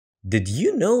Did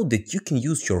you know that you can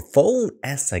use your phone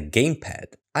as a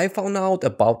gamepad? I found out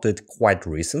about it quite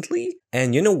recently,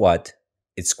 and you know what?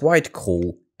 It's quite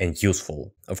cool and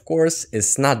useful. Of course,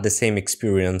 it's not the same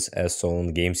experience as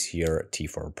on Games Here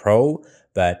T4 Pro,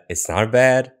 but it's not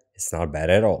bad. It's not bad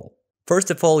at all.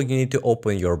 First of all, you need to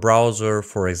open your browser.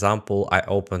 For example, I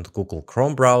opened Google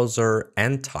Chrome browser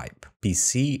and type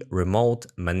PC remote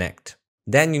Monect.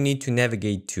 Then you need to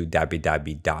navigate to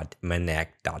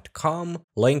www.monect.com,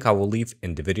 link I will leave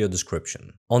in the video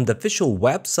description. On the official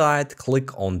website,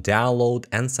 click on download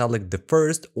and select the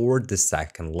first or the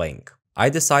second link. I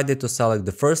decided to select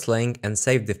the first link and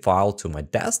save the file to my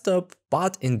desktop,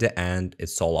 but in the end,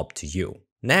 it's all up to you.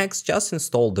 Next, just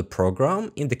install the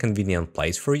program in the convenient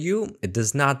place for you. It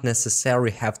does not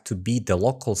necessarily have to be the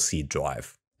local C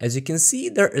drive. As you can see,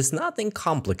 there is nothing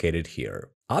complicated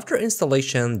here. After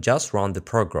installation, just run the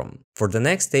program. For the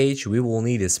next stage, we will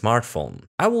need a smartphone.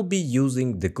 I will be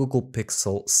using the Google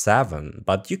Pixel 7,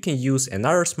 but you can use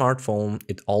another smartphone,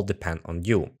 it all depends on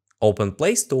you. Open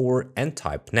Play Store and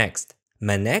type next,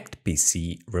 Monect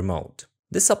PC Remote.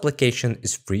 This application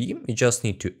is free, you just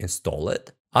need to install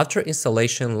it. After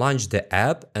installation, launch the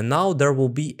app, and now there will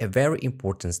be a very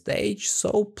important stage,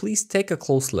 so please take a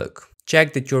close look.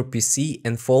 Check that your PC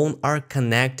and phone are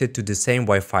connected to the same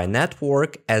Wi-Fi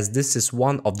network, as this is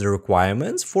one of the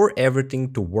requirements for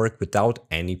everything to work without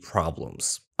any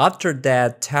problems. After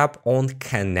that, tap on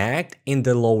Connect in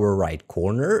the lower right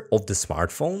corner of the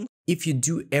smartphone. If you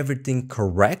do everything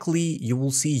correctly, you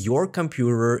will see your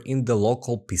computer in the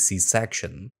local PC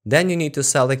section. Then you need to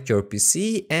select your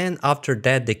PC, and after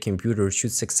that the computer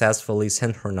should successfully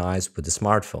synchronize with the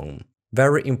smartphone.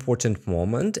 Very important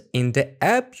moment, in the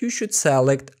app you should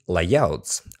select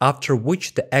Layouts, after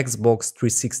which the Xbox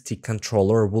 360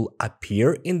 controller will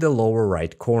appear in the lower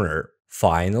right corner.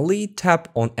 Finally, tap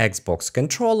on Xbox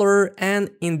controller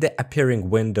and in the appearing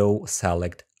window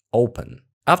select Open.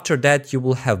 After that, you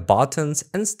will have buttons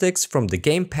and sticks from the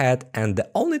gamepad, and the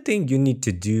only thing you need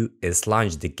to do is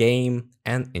launch the game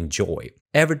and enjoy.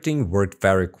 Everything worked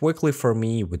very quickly for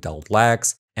me without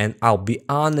lags. And I'll be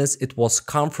honest, it was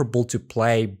comfortable to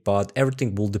play, but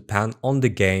everything will depend on the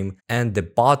game and the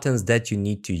buttons that you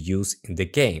need to use in the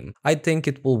game. I think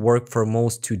it will work for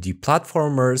most 2D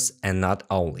platformers and not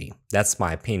only. That's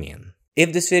my opinion.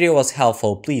 If this video was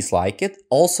helpful, please like it.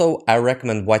 Also, I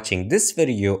recommend watching this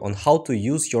video on how to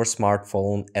use your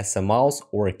smartphone as a mouse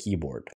or a keyboard.